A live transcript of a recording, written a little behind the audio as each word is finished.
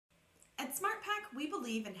SmartPack, we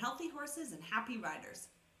believe in healthy horses and happy riders.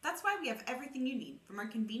 That's why we have everything you need, from our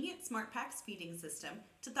convenient SmartPack's feeding system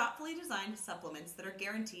to thoughtfully designed supplements that are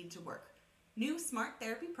guaranteed to work, new smart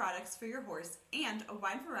therapy products for your horse, and a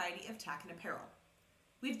wide variety of tack and apparel.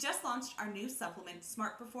 We've just launched our new supplement,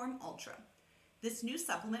 Smart Perform Ultra. This new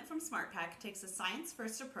supplement from SmartPack takes a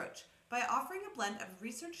science-first approach by offering a blend of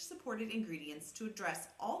research-supported ingredients to address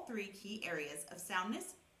all three key areas of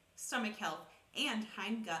soundness, stomach health, and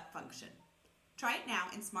hind gut function. Try it now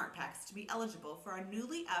in SmartPacks to be eligible for our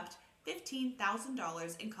newly upped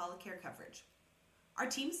 $15,000 in Colicare coverage. Our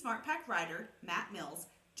Team SmartPack rider, Matt Mills,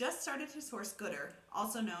 just started his horse Gooder,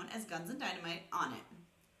 also known as Guns and Dynamite, on it.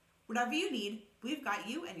 Whatever you need, we've got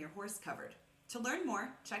you and your horse covered. To learn more,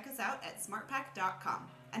 check us out at smartpack.com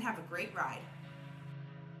and have a great ride.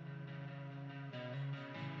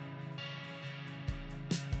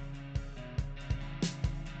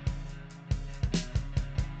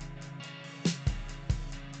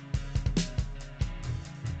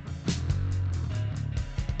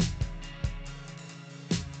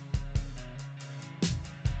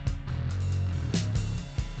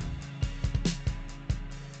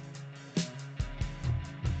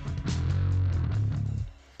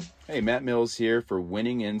 Hey, Matt Mills here for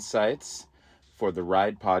Winning Insights for the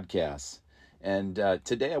Ride Podcast. And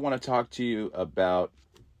today I want to talk to you about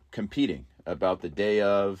competing, about the day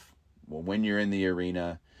of, when you're in the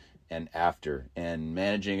arena and after, and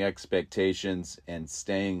managing expectations and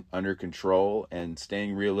staying under control and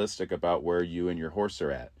staying realistic about where you and your horse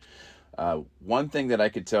are at. One thing that I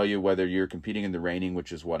could tell you, whether you're competing in the reining,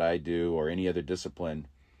 which is what I do, or any other discipline,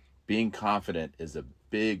 being confident is a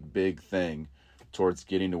big, big thing towards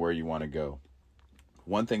getting to where you want to go.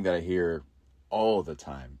 One thing that I hear all the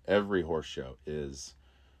time, every horse show, is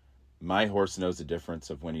my horse knows the difference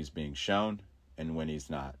of when he's being shown and when he's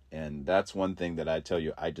not. And that's one thing that I tell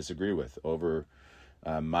you I disagree with. Over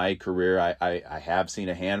my career, I have seen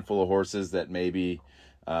a handful of horses that maybe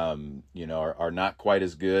are not quite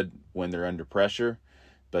as good when they're under pressure,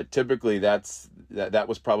 but typically that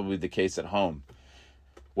was probably the case at home.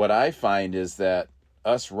 What I find is that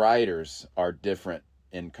us riders are different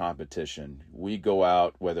in competition. We go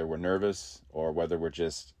out, whether we're nervous or whether we're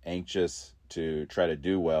just anxious to try to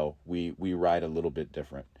do well, we ride a little bit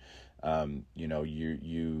different. Your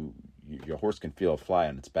horse can feel a fly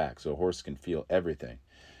on its back, so a horse can feel everything.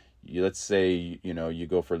 Let's say, you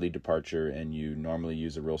go for a lead departure and you normally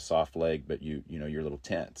use a real soft leg, but you're a little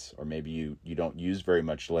tense, or maybe you don't use very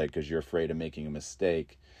much leg because you're afraid of making a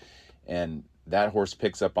mistake. And that horse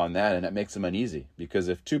picks up on that, and it makes him uneasy, because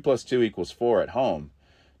if 2 + 2 = 4 at home,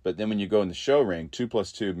 but then when you go in the show ring, 2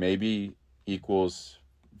 + 2 maybe equals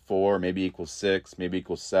 4, maybe equals 6, maybe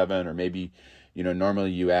equals 7, or maybe,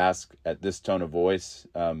 normally you ask at this tone of voice,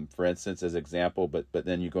 for instance, as example, but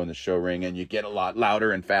then you go in the show ring and you get a lot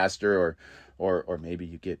louder and faster, or maybe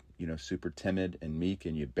you get, super timid and meek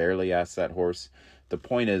and you barely ask that horse. The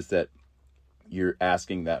point is that you're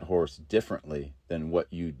asking that horse differently than what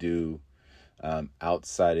you do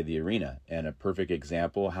outside of the arena. And a perfect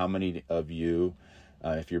example, how many of you,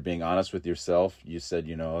 if you're being honest with yourself, you said,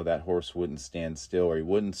 that horse wouldn't stand still, or he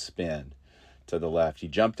wouldn't spin to the left. He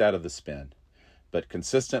jumped out of the spin. But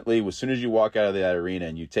consistently, as soon as you walk out of that arena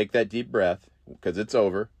and you take that deep breath, because it's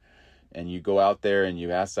over, and you go out there and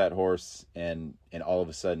you ask that horse, and all of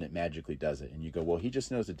a sudden it magically does it. And you go, well, he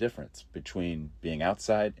just knows the difference between being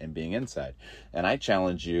outside and being inside. And I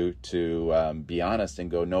challenge you to be honest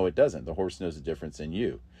and go, no, it doesn't. The horse knows the difference in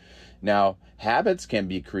you. Now, habits can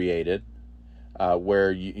be created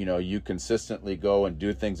where you consistently go and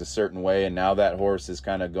do things a certain way, and now that horse is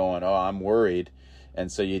kind of going, oh, I'm worried.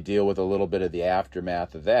 And so you deal with a little bit of the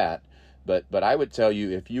aftermath of that. But I would tell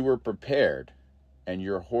you, if you were prepared and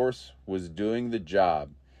your horse was doing the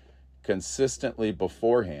job consistently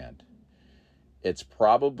beforehand, it's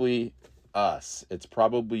probably us, it's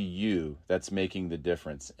probably you that's making the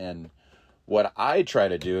difference. And what I try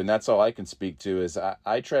to do, and that's all I can speak to, is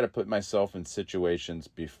I try to put myself in situations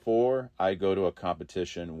before I go to a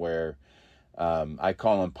competition where I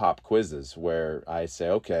call them pop quizzes, where I say,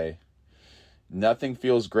 okay, nothing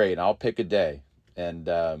feels great. I'll pick a day. And,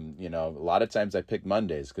 a lot of times I pick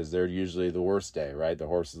Mondays because they're usually the worst day, right? The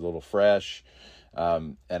horse is a little fresh.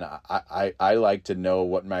 And I like to know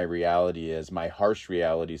what my reality is, my harsh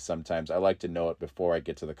reality sometimes. I like to know it before I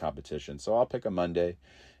get to the competition. So I'll pick a Monday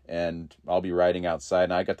and I'll be riding outside.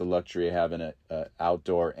 And I got the luxury of having an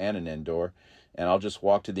outdoor and an indoor. And I'll just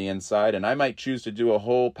walk to the inside. And I might choose to do a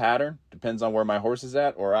whole pattern, depends on where my horse is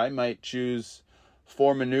at. Or I might choose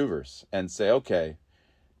 4 maneuvers and say, okay,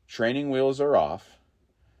 training wheels are off.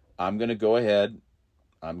 I'm going to go ahead.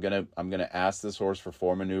 I'm gonna ask this horse for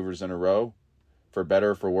 4 maneuvers in a row, for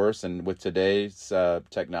better or for worse. And with today's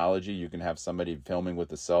technology, you can have somebody filming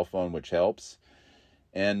with a cell phone, which helps.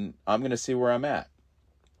 And I'm gonna see where I'm at.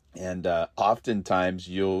 And oftentimes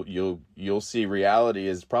you'll see reality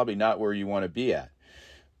is probably not where you want to be at.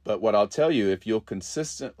 But what I'll tell you, if you'll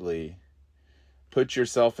consistently put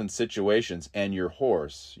yourself in situations, and you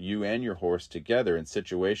and your horse together in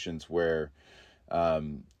situations where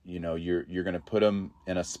you're going to put them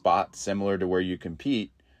in a spot similar to where you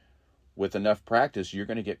compete, with enough practice, you're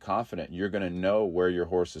going to get confident. You're going to know where your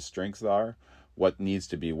horse's strengths are, what needs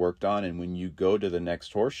to be worked on. And when you go to the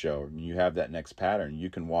next horse show and you have that next pattern, you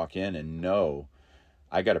can walk in and know,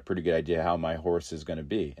 I got a pretty good idea how my horse is going to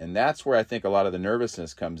be. And that's where I think a lot of the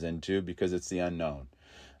nervousness comes into, because it's the unknown.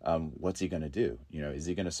 What's he going to do? Is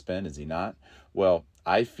he going to spin? Is he not? Well,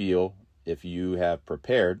 I feel if you have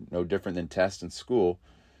prepared, no different than test in school,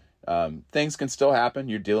 things can still happen.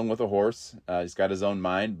 You're dealing with a horse. He's got his own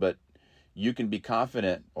mind, but you can be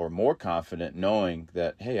confident, or more confident, knowing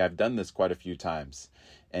that, hey, I've done this quite a few times.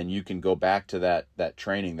 And you can go back to that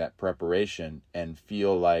training, that preparation, and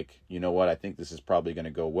feel like, you know what, I think this is probably going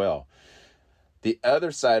to go well. The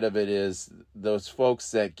other side of it is those folks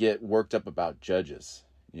that get worked up about judges.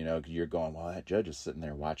 You're going, well, that judge is sitting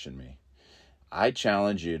there watching me. I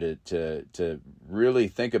challenge you to really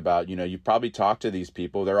think about, you probably talk to these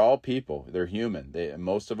people. They're all people. They're human.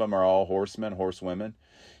 Most of them are all horsemen, horsewomen,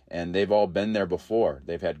 and they've all been there before.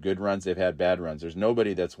 They've had good runs. They've had bad runs. There's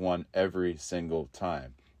nobody that's won every single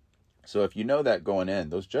time. So if you know that going in,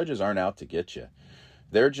 those judges aren't out to get you.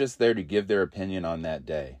 They're just there to give their opinion on that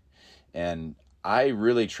day. And I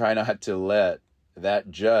really try not to let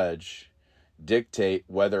that judge dictate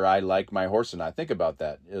whether I like my horse or not. Think about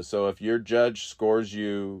that. So if your judge scores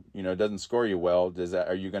you, doesn't score you well,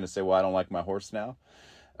 are you going to say, well, I don't like my horse now?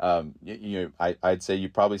 I'd say you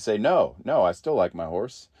probably say, no, I still like my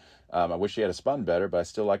horse. I wish he had a spun better, but I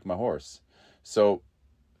still like my horse. So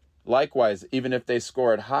likewise, even if they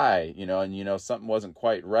score it high, and something wasn't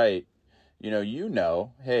quite right,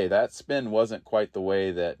 hey, that spin wasn't quite the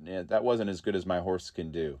way that wasn't as good as my horse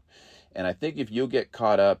can do. And I think if you'll get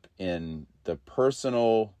caught up in the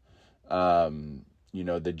personal,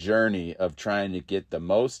 the journey of trying to get the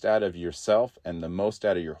most out of yourself and the most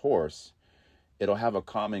out of your horse, it'll have a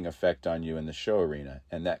calming effect on you in the show arena.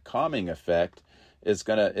 And that calming effect is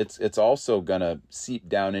it's also gonna seep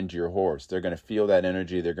down into your horse. They're gonna feel that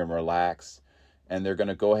energy. They're gonna relax, and they're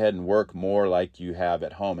gonna go ahead and work more like you have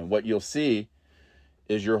at home. And what you'll see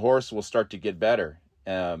is your horse will start to get better.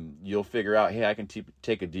 You'll figure out, hey, I can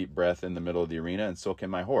take a deep breath in the middle of the arena, and so can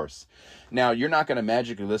my horse. Now, you're not going to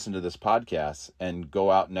magically listen to this podcast and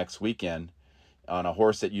go out next weekend on a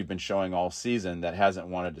horse that you've been showing all season that hasn't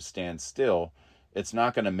wanted to stand still. It's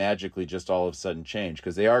not going to magically just all of a sudden change,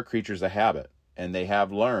 because they are creatures of habit, and they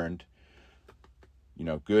have learned,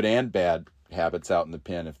 good and bad habits out in the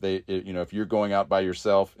pen. If you're going out by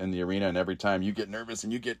yourself in the arena and every time you get nervous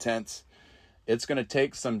and you get tense, it's going to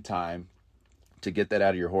take some time to get that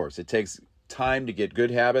out of your horse. It takes time to get good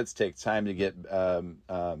habits, takes time to get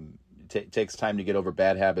takes time to get over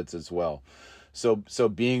bad habits as well. So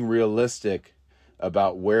being realistic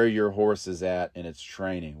about where your horse is at in its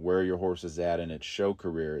training, where your horse is at in its show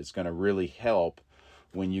career, is going to really help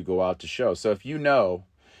when you go out to show. So if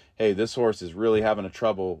hey, this horse is really having a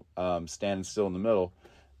trouble standing still in the middle,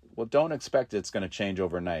 well, don't expect it's going to change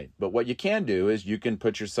overnight. But what you can do is you can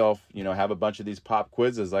put yourself, have a bunch of these pop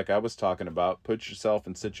quizzes like I was talking about, put yourself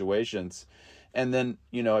in situations, and then,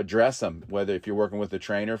 address them. Whether if you're working with a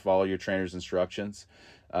trainer, follow your trainer's instructions.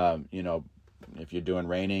 If you're doing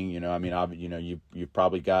reining, you've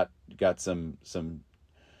probably got some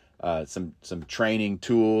training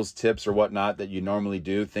tools, tips or whatnot that you normally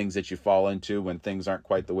do, things that you fall into when things aren't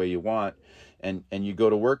quite the way you want. And you go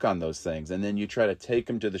to work on those things, and then you try to take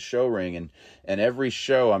them to the show ring. And every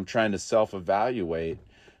show I'm trying to self-evaluate,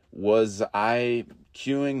 was I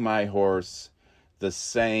cueing my horse the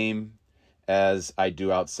same as I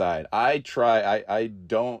do outside? I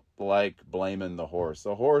don't like blaming the horse.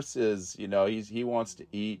 The horse is, he wants to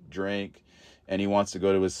eat, drink, and he wants to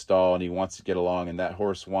go to his stall, and he wants to get along. And that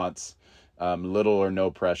horse wants little or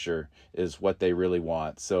no pressure is what they really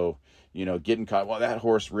want. So, getting caught, well, that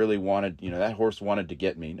horse really wanted, that horse wanted to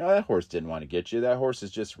get me. No, that horse didn't want to get you. That horse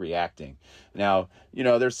is just reacting. Now,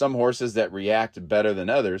 there's some horses that react better than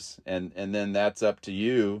others. And then that's up to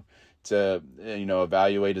you to,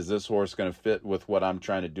 evaluate, is this horse going to fit with what I'm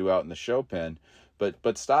trying to do out in the show pen?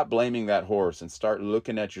 But stop blaming that horse and start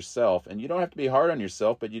looking at yourself. And you don't have to be hard on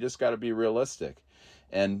yourself, but you just got to be realistic.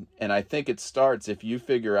 And I think it starts if you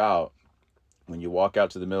figure out when you walk out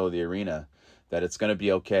to the middle of the arena that it's going to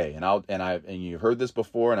be okay. And you heard this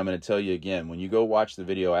before, and I'm going to tell you again, when you go watch the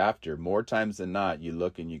video after, more times than not, you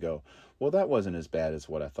look and you go, well, that wasn't as bad as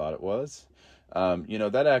what I thought it was.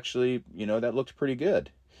 That actually, that looked pretty good.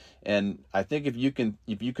 And I think if you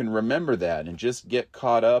can remember that and just get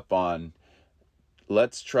caught up on,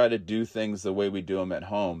 let's try to do things the way we do them at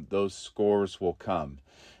home, those scores will come.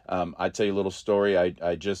 I tell you a little story.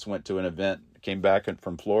 I just went to an event, came back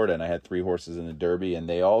from Florida, and I had 3 horses in the Derby, and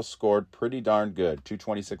they all scored pretty darn good,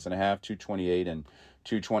 226.5, 228, and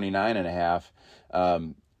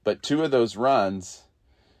 229.5. But 2 of those runs,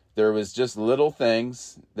 there was just little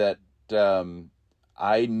things that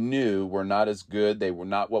I knew were not as good. They were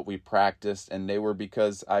not what we practiced, and they were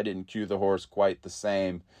because I didn't cue the horse quite the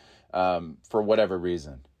same for whatever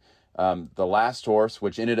reason. The last horse,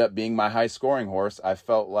 which ended up being my high-scoring horse, I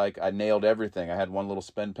felt like I nailed everything. I had one little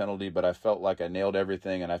spin penalty, but I felt like I nailed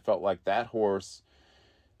everything, and I felt like that horse,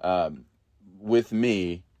 with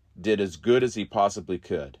me, did as good as he possibly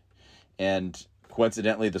could. And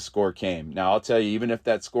coincidentally, the score came. Now, I'll tell you, even if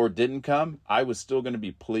that score didn't come, I was still going to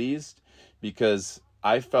be pleased because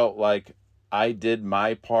I felt like I did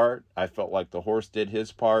my part. I felt like the horse did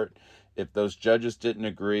his part. If those judges didn't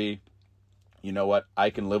agree, you know what? I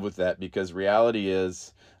can live with that, because reality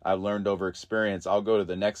is, I've learned over experience, I'll go to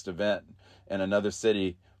the next event in another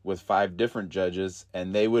city with 5 different judges,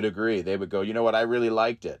 and they would agree. They would go, you know what? I really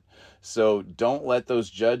liked it. So don't let those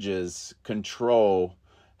judges control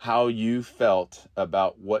how you felt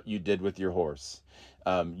about what you did with your horse.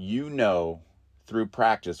 Through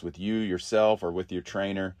practice with you yourself or with your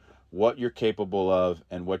trainer, what you're capable of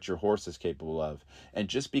and what your horse is capable of. And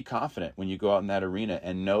just be confident when you go out in that arena,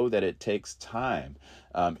 and know that it takes time.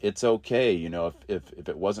 It's okay, if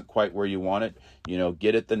it wasn't quite where you want it,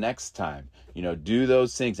 get it the next time. Do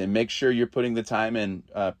those things and make sure you're putting the time in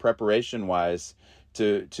preparation wise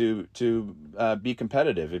to be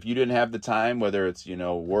competitive. If you didn't have the time, whether it's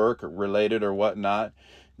work related or whatnot,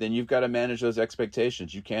 then you've got to manage those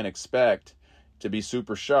expectations. You can't expect to be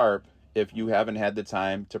super sharp if you haven't had the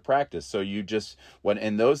time to practice. So when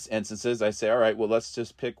in those instances, I say, all right, well, let's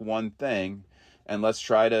just pick one thing and let's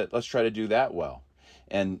try to do that well.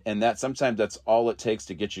 And that sometimes that's all it takes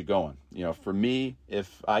to get you going. For me,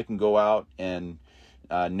 if I can go out and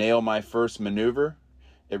nail my first maneuver,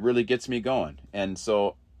 it really gets me going. And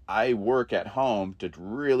so I work at home to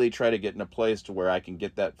really try to get in a place to where I can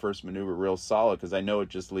get that first maneuver real solid, because I know it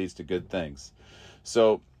just leads to good things.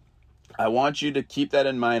 So I want you to keep that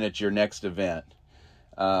in mind at your next event.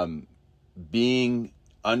 Being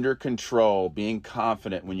under control, being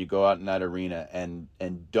confident when you go out in that arena, and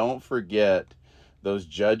don't forget, those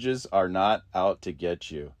judges are not out to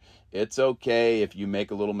get you. It's okay if you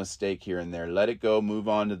make a little mistake here and there. Let it go, move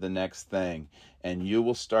on to the next thing, and you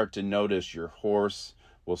will start to notice your horse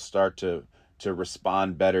will start to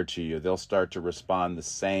respond better to you. They'll start to respond the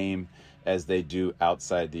same as they do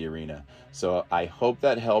outside the arena. So I hope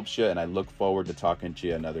that helps you, and I look forward to talking to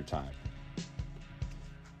you another time.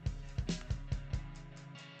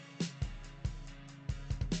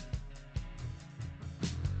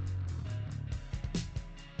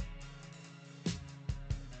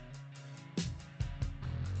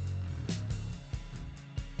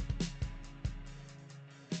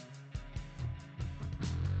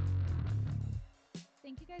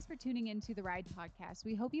 Thank you guys for tuning into the Ride Podcast.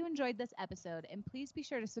 We hope you enjoyed this episode, and please be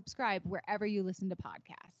sure to subscribe wherever you listen to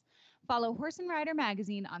podcasts. Follow Horse and Rider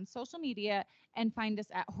Magazine on social media and find us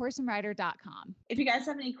at horseandrider.com. If you guys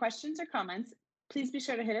have any questions or comments, please be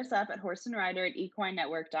sure to hit us up at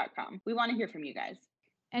horseandrider@equinenetwork.com. We want to hear from you guys.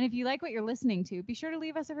 And if you like what you're listening to, be sure to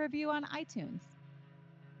leave us a review on iTunes.